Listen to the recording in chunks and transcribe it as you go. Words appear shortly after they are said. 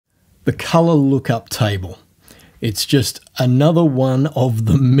the Color Lookup Table. It's just another one of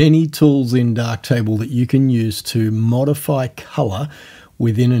the many tools in Darktable that you can use to modify color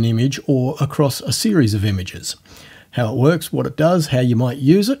within an image or across a series of images. How it works, what it does, how you might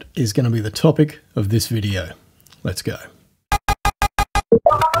use it is going to be the topic of this video. Let's go.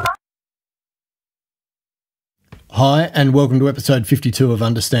 Hi, and welcome to episode 52 of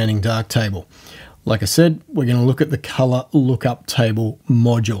Understanding Darktable. Like I said, we're going to look at the Color Lookup Table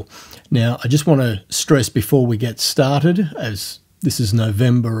module. Now, I just want to stress before we get started, as this is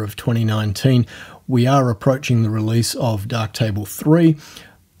November of 2019, we are approaching the release of Darktable 3.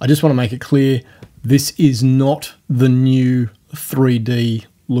 I just want to make it clear, this is not the new 3D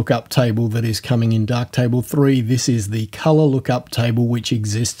lookup table that is coming in Darktable 3. This is the Color Lookup Table which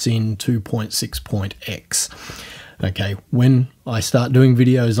exists in 2.6.x. Okay, when I start doing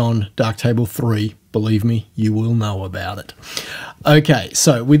videos on Darktable 3, believe me, you will know about it. Okay,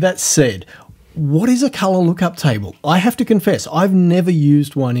 so with that said, what is a color lookup table? I have to confess, I've never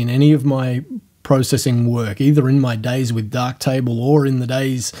used one in any of my processing work, either in my days with Darktable or in the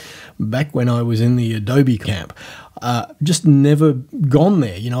days back when I was in the Adobe camp. Just never gone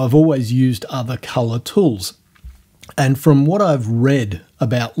there. You know, I've always used other color tools. And from what I've read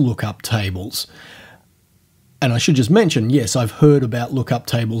about lookup tables, and I should just mention, yes, I've heard about lookup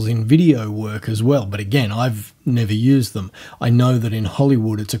tables in video work as well, but again, I've never used them. I know that in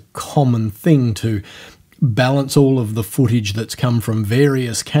Hollywood it's a common thing to balance all of the footage that's come from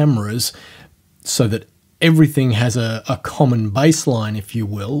various cameras so that everything has a common baseline, if you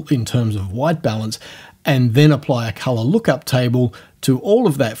will, in terms of white balance, and then apply a color lookup table to all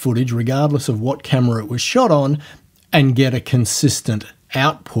of that footage, regardless of what camera it was shot on, and get a consistent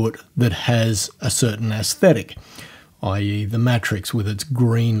output that has a certain aesthetic, i.e. the matrix with its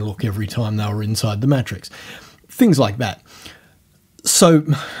green look every time they were inside the matrix. Things like that. So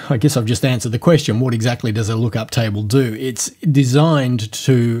I guess I've just answered the question, what exactly does a lookup table do? It's designed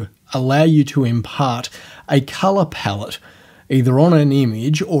to allow you to impart a color palette either on an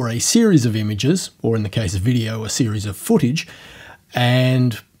image or a series of images, or in the case of video, a series of footage,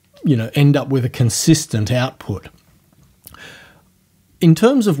 and, you know, end up with a consistent output. In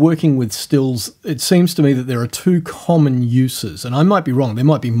terms of working with stills, it seems to me that there are two common uses, and I might be wrong, there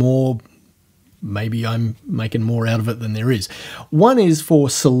might be more, maybe I'm making more out of it than there is. One is for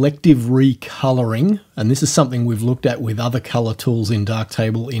selective recoloring, and this is something we've looked at with other color tools in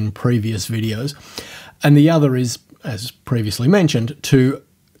Darktable in previous videos. And the other is, as previously mentioned, to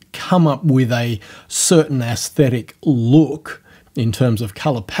come up with a certain aesthetic look in terms of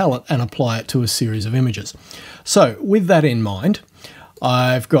color palette and apply it to a series of images. So with that in mind,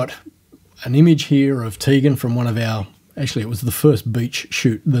 I've got an image here of Tegan from one of our, actually it was the first beach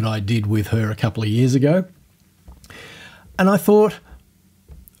shoot that I did with her a couple of years ago. And I thought,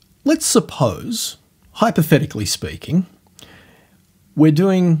 let's suppose, hypothetically speaking, we're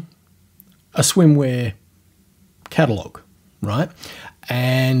doing a swimwear catalogue, right?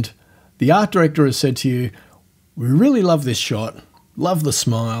 And the art director has said to you, we really love this shot, love the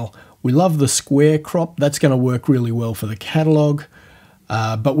smile, we love the square crop, that's going to work really well for the catalogue.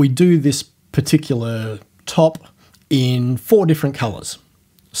 But we do this particular top in 4 different colours.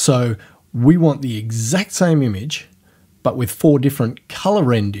 So we want the exact same image, but with 4 different colour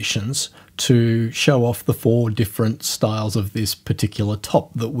renditions to show off the 4 different styles of this particular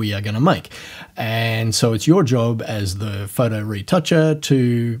top that we are going to make. And so it's your job as the photo retoucher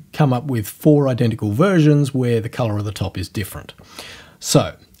to come up with 4 identical versions where the colour of the top is different.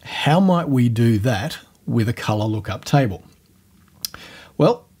 So how might we do that with a colour lookup table?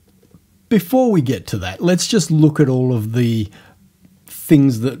 Well, before we get to that, let's just look at all of the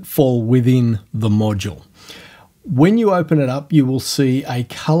things that fall within the module. When you open it up, you will see a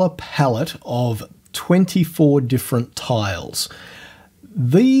color palette of 24 different tiles.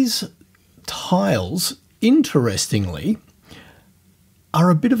 These tiles, interestingly, are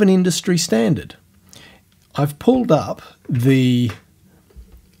a bit of an industry standard. I've pulled up the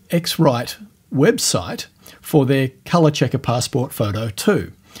X-Rite website for their Color Checker Passport Photo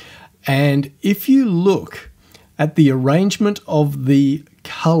 2. And if you look at the arrangement of the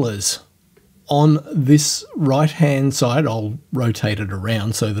colors on this right-hand side, I'll rotate it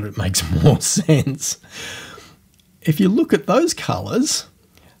around so that it makes more sense. If you look at those colors,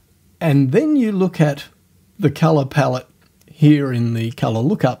 and then you look at the color palette here in the Color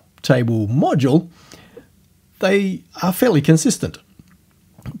Lookup Table module, they are fairly consistent,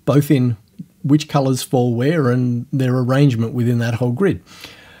 both in which colors fall where and their arrangement within that whole grid.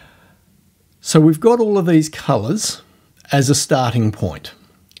 So we've got all of these colors as a starting point,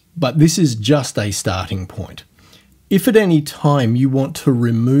 but this is just a starting point. If at any time you want to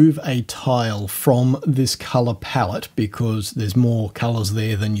remove a tile from this color palette because there's more colors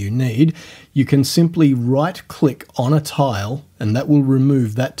there than you need, you can simply right click on a tile and that will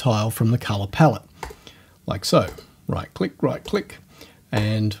remove that tile from the color palette. Like so. Right click,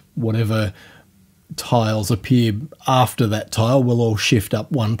 and whatever tiles appear after that tile will all shift up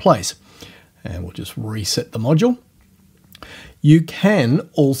one place. And we'll just reset the module. You can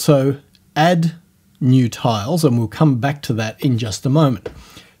also add new tiles, and we'll come back to that in just a moment.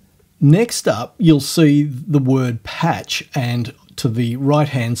 Next up, you'll see the word patch, and to the right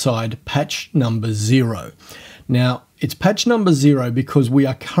hand side, patch number 0. Now, it's patch number 0 because we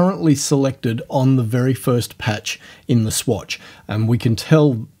are currently selected on the very first patch in the swatch, and we can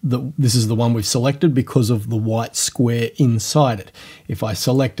tell that this is the one we've selected because of the white square inside it. If I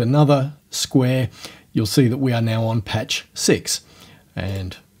select another square, you'll see that we are now on patch 6,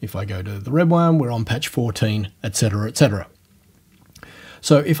 and if I go to the red one, we're on patch 14, etc., etc.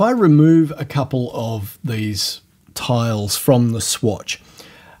 So if I remove a couple of these tiles from the swatch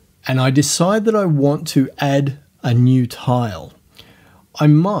and I decide that I want to add a new tile, I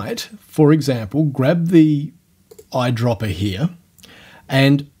might, for example, grab the eyedropper here,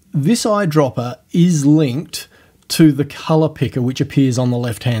 and this eyedropper is linked to the color picker which appears on the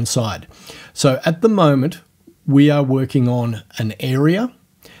left hand side. So at the moment we are working on an area,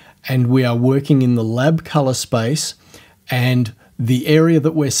 and we are working in the lab color space, and the area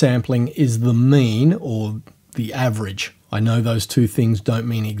that we're sampling is the mean or the average. I know those two things don't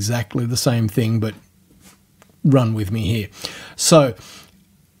mean exactly the same thing, but run with me here. So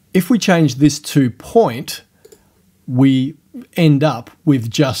if we change this to point, we end up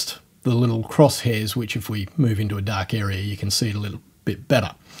with just the little crosshairs, which if we move into a dark area, you can see it a little bit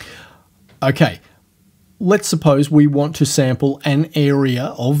better. Okay. Let's suppose we want to sample an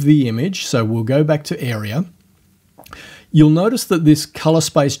area of the image, so we'll go back to area. You'll notice that this color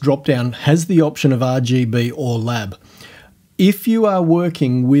space drop-down has the option of RGB or lab. If you are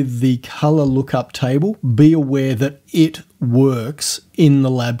working with the color lookup table, be aware that it works in the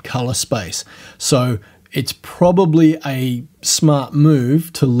lab color space. So it's probably a smart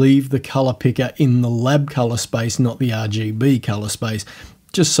move to leave the color picker in the lab color space, not the RGB color space,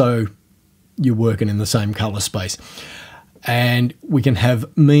 just so you're working in the same color space. And we can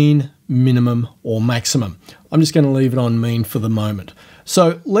have mean, minimum, or maximum. I'm just going to leave it on mean for the moment.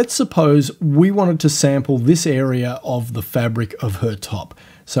 So let's suppose we wanted to sample this area of the fabric of her top.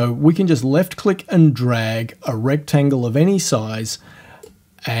 So we can just left click and drag a rectangle of any size,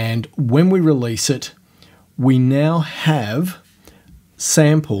 and when we release it, we now have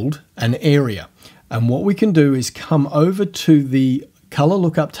sampled an area. And what we can do is come over to the Color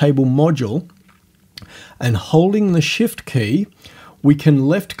Lookup Table module, and holding the Shift key, we can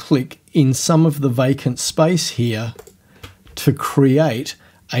left click in some of the vacant space here to create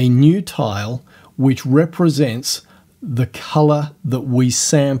a new tile which represents the color that we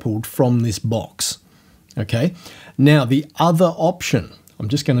sampled from this box. Okay, now the other option, I'm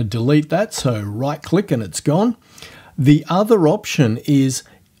just going to delete that, so right click and it's gone. The other option is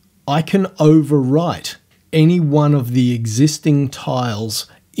I can overwrite any one of the existing tiles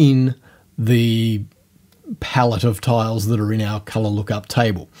in the palette of tiles that are in our color lookup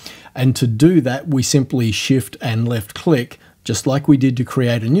table. And to do that, we simply shift and left click, just like we did to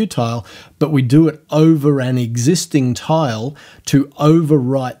create a new tile, but we do it over an existing tile to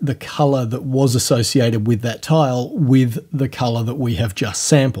overwrite the color that was associated with that tile with the color that we have just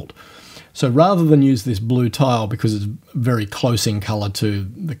sampled. So rather than use this blue tile because it's very close in color to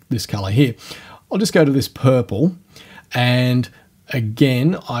this color here, I'll just go to this purple, and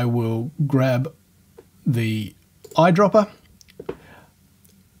again I will grab the eyedropper.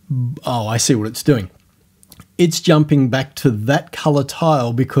 Oh, I see what it's doing. It's jumping back to that color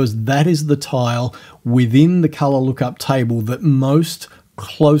tile because that is the tile within the color lookup table that most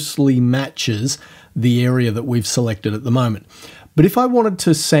closely matches the area that we've selected at the moment. But if I wanted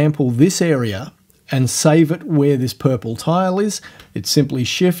to sample this area and save it where this purple tile is, it's simply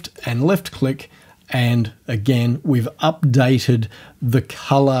shift and left click, and again we've updated the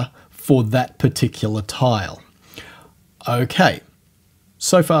color for that particular tile. Okay,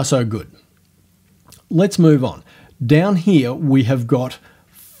 so far so good. Let's move on. Down here we have got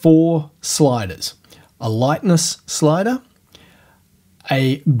 4 sliders. A lightness slider,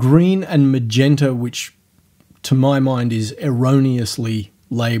 a green and magenta, which to my mind is erroneously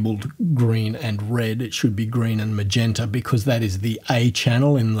labeled green and red. It should be green and magenta because that is the A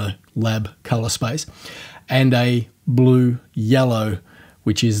channel in the lab color space, and a blue yellow,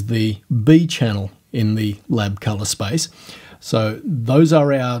 which is the B channel in the lab color space. So those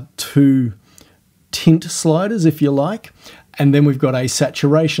are our 2 tint sliders, if you like, and then we've got a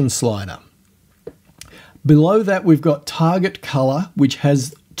saturation slider. Below that, we've got target color, which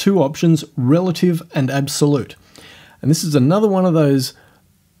has two options, relative and absolute. And this is another one of those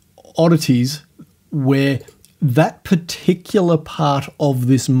oddities where that particular part of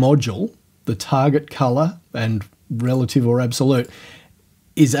this module, the target color and relative or absolute,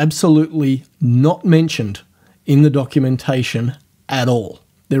 is absolutely not mentioned in the documentation at all.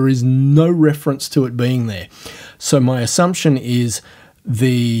 There is no reference to it being there. So my assumption is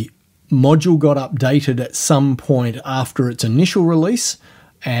the module got updated at some point after its initial release,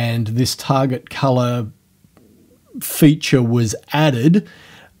 and this target color feature was added,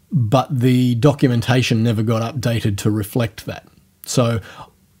 but the documentation never got updated to reflect that. So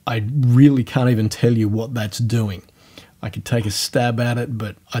I really can't even tell you what that's doing. I could take a stab at it,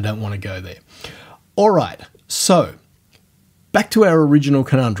 but I don't want to go there. All right, so back to our original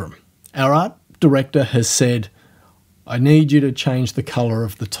conundrum. Our art director has said, I need you to change the color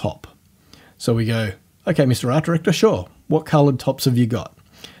of the top. So we go, okay, Mr. Art Director, sure. What colored tops have you got?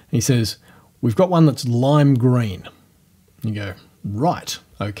 And he says, we've got one that's lime green. You go, right,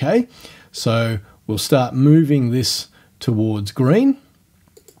 okay. So we'll start moving this towards green.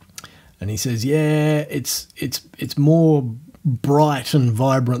 And he says, yeah, it's more bright and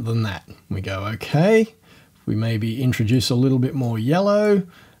vibrant than that. We go, okay. We maybe introduce a little bit more yellow.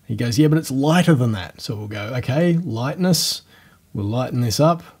 He goes, yeah, but it's lighter than that. So we'll go, okay, lightness. We'll lighten this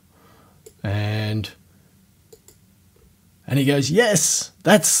up. And he goes, yes,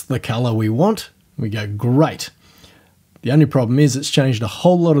 that's the color we want. We go, great. The only problem is it's changed a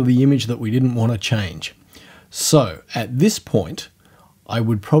whole lot of the image that we didn't want to change. So at this point, I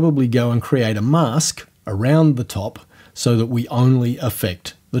would probably go and create a mask around the top so that we only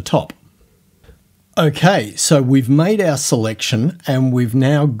affect the top. Okay, so we've made our selection and we've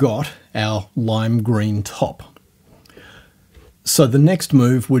now got our lime green top. So the next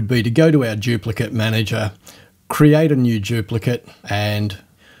move would be to go to our duplicate manager, create a new duplicate, and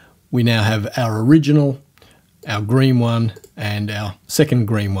we now have our original, our green one, and our second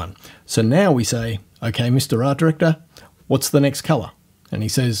green one. So now we say, okay, Mr. Art Director, what's the next color? And he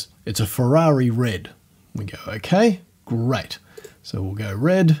says, it's a Ferrari red. We go, okay, great. So we'll go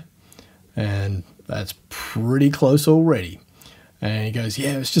red, and that's pretty close already. And he goes,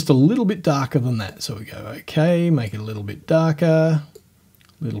 yeah, it's just a little bit darker than that. So we go, okay, make it a little bit darker,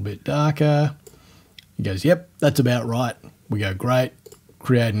 a little bit darker. He goes, yep, that's about right. We go, great,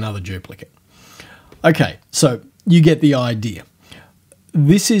 create another duplicate. Okay, so you get the idea.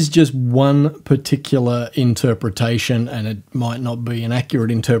 This is just one particular interpretation, and it might not be an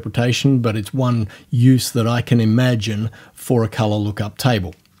accurate interpretation, but it's one use that I can imagine for a color lookup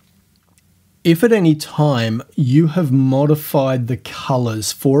table. If at any time you have modified the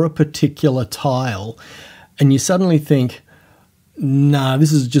colors for a particular tile and you suddenly think, nah,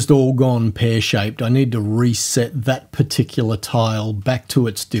 this is just all gone pear-shaped, I need to reset that particular tile back to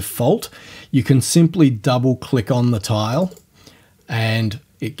its default, you can simply double-click on the tile and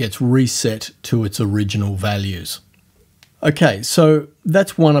it gets reset to its original values. Okay, so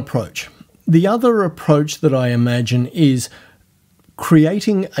that's one approach. The other approach that I imagine is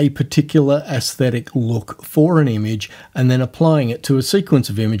creating a particular aesthetic look for an image and then applying it to a sequence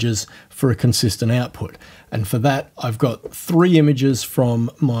of images for a consistent output. And for that, I've got 3 images from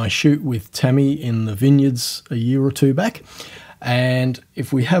my shoot with Tammy in the vineyards a year or 2 back. And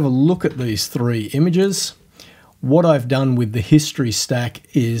if we have a look at these 3 images, what I've done with the history stack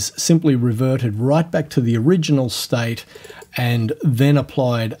is simply reverted right back to the original state and then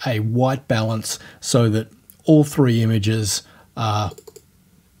applied a white balance so that all 3 images are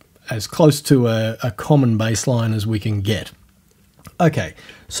as close to a common baseline as we can get. Okay,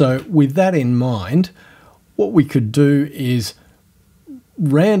 so with that in mind, what we could do is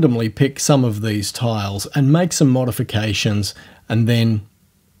randomly pick some of these tiles and make some modifications, and then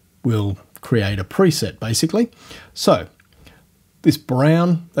we'll create a preset basically. So this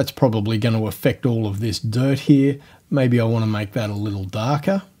brown, that's probably going to affect all of this dirt here. Maybe I want to make that a little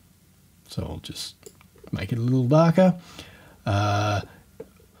darker. So I'll just make it a little darker.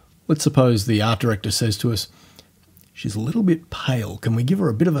 Let's suppose the art director says to us, she's a little bit pale. Can we give her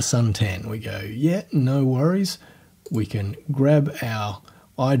a bit of a suntan? We go, yeah, no worries. We can grab our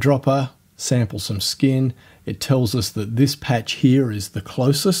eyedropper, sample some skin. It tells us that this patch here is the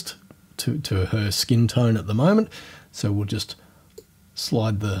closest to her skin tone at the moment. So we'll just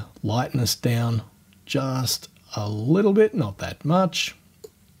slide the lightness down just a little bit, not that much.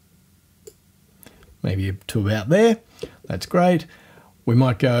 Maybe to about there. That's great. We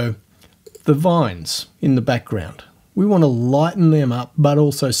might go the vines in the background. we want to lighten them up, but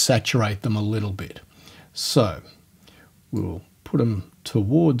also saturate them a little bit. So we'll put them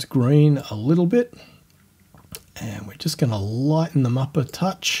towards green a little bit, and we're just going to lighten them up a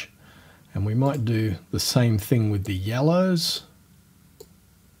touch. And we might do the same thing with the yellows,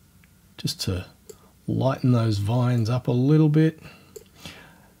 just to lighten those vines up a little bit.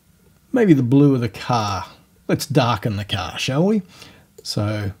 Maybe the blue of the car. Let's darken the car, shall we?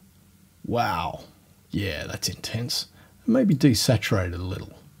 So, wow. Yeah, that's intense. Maybe desaturate it a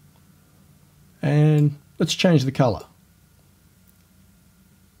little. And let's change the colour.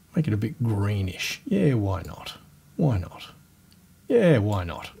 Make it a bit greenish. Yeah, why not? Why not? Yeah, why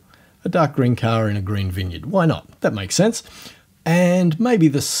not? A dark green car in a green vineyard. Why not? That makes sense. And maybe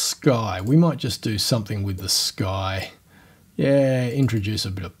the sky. We might just do something with the sky. Yeah, introduce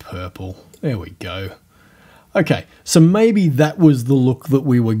a bit of purple. There we go. Okay, so maybe that was the look that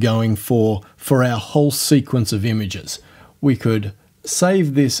we were going for our whole sequence of images. We could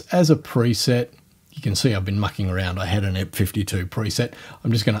save this as a preset. You can see I've been mucking around. I had an EP52 preset.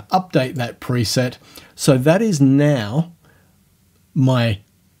 I'm just going to update that preset. So that is now my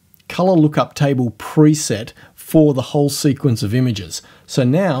color lookup table preset for the whole sequence of images. So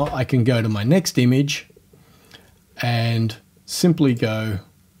now I can go to my next image and simply go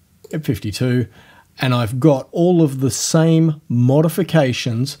EP52, and I've got all of the same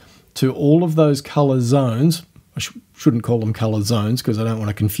modifications to all of those color zones. I shouldn't call them color zones because I don't want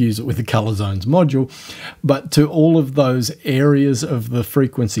to confuse it with the color zones module, but to all of those areas of the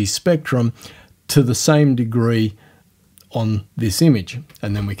frequency spectrum to the same degree on this image.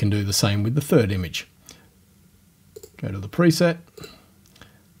 And then we can do the same with the third image. Go to the preset,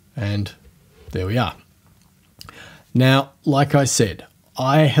 and there we are. Now, like I said,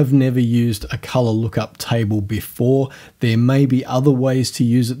 I have never used a color lookup table before. There may be other ways to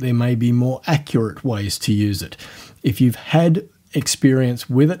use it. There may be more accurate ways to use it. If you've had experience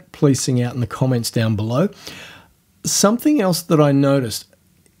with it, please sing out in the comments down below. Something else that I noticed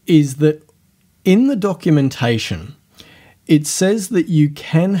is that in the documentation, it says that you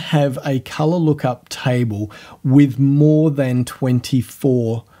can have a color lookup table with more than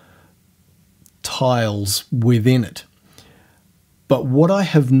 24 tiles within it. But what I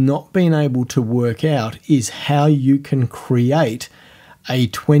have not been able to work out is how you can create a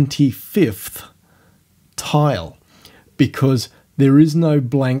 25th tile, because there is no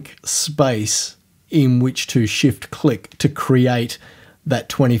blank space in which to shift click to create that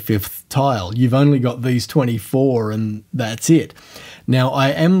 25th tile. You've only got these 24 and that's it. Now, I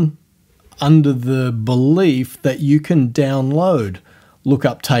am under the belief that you can download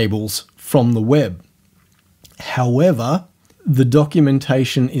lookup tables from the web. However, the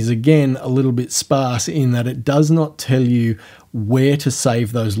documentation is again a little bit sparse in that it does not tell you where to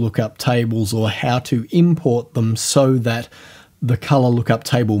save those lookup tables or how to import them so that the color lookup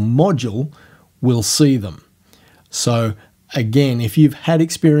table module will see them. So again, if you've had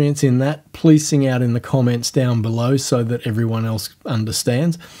experience in that, please sing out in the comments down below so that everyone else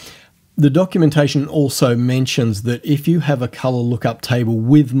understands. The documentation also mentions that if you have a color lookup table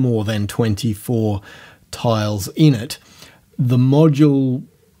with more than 24 tiles in it, the module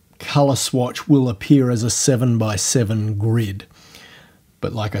color swatch will appear as a 7x7 grid.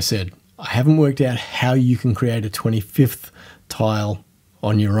 But like I said, I haven't worked out how you can create a 25th tile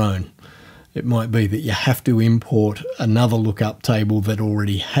on your own. It might be that you have to import another lookup table that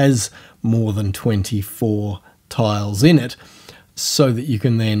already has more than 24 tiles in it so that you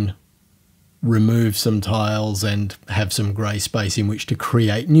can then remove some tiles and have some grey space in which to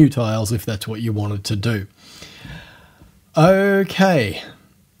create new tiles if that's what you wanted to do. Okay,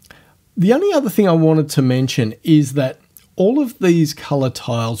 the only other thing I wanted to mention is that all of these colour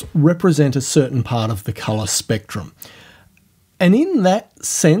tiles represent a certain part of the colour spectrum. And in that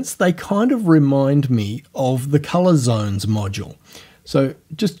sense, they kind of remind me of the colour zones module. So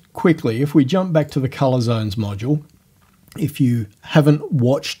just quickly, if we jump back to the colour zones module, if you haven't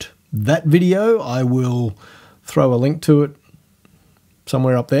watched that video, I will throw a link to it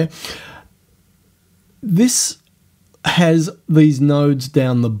somewhere up there. This has these nodes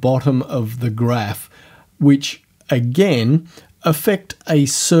down the bottom of the graph, which again affect a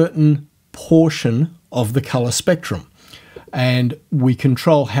certain portion of the colour spectrum. And we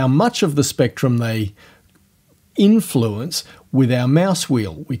control how much of the spectrum they influence with our mouse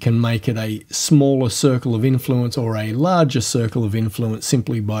wheel. We can make it a smaller circle of influence or a larger circle of influence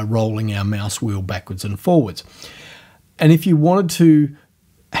simply by rolling our mouse wheel backwards and forwards. And if you wanted to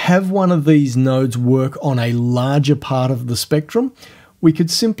have one of these nodes work on a larger part of the spectrum, we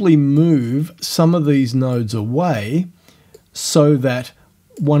could simply move some of these nodes away so that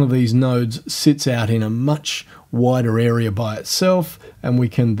one of these nodes sits out in a much wider area by itself, and we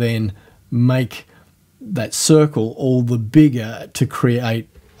can then make that circle all the bigger to create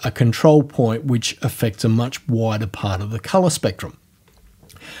a control point which affects a much wider part of the color spectrum.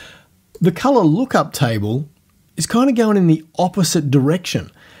 The color lookup table is kind of going in the opposite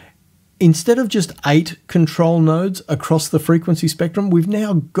direction. Instead of just 8 control nodes across the frequency spectrum, we've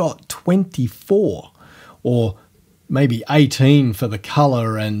now got 24, or maybe 18 for the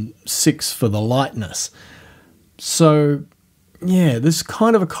color and 6 for the lightness. So yeah, there's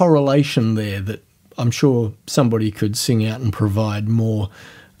kind of a correlation there that I'm sure somebody could sing out and provide more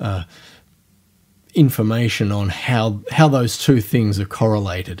information on how those two things are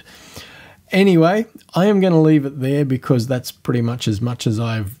correlated. Anyway, I am going to leave it there because that's pretty much as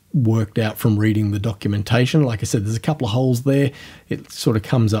I've worked out from reading the documentation. Like I said, there's a couple of holes there. It sort of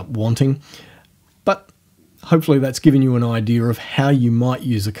comes up wanting. But hopefully that's given you an idea of how you might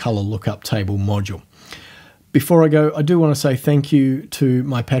use a color lookup table module. Before I go, I do want to say thank you to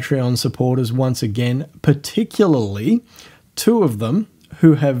my Patreon supporters once again, particularly 2 of them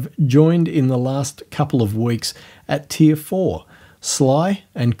who have joined in the last couple of weeks at Tier 4, Sly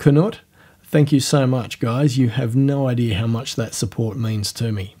and Knut. Thank you so much, guys. You have no idea how much that support means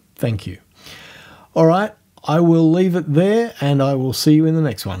to me. Thank you. All right, I will leave it there, and I will see you in the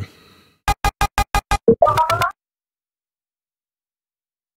next one.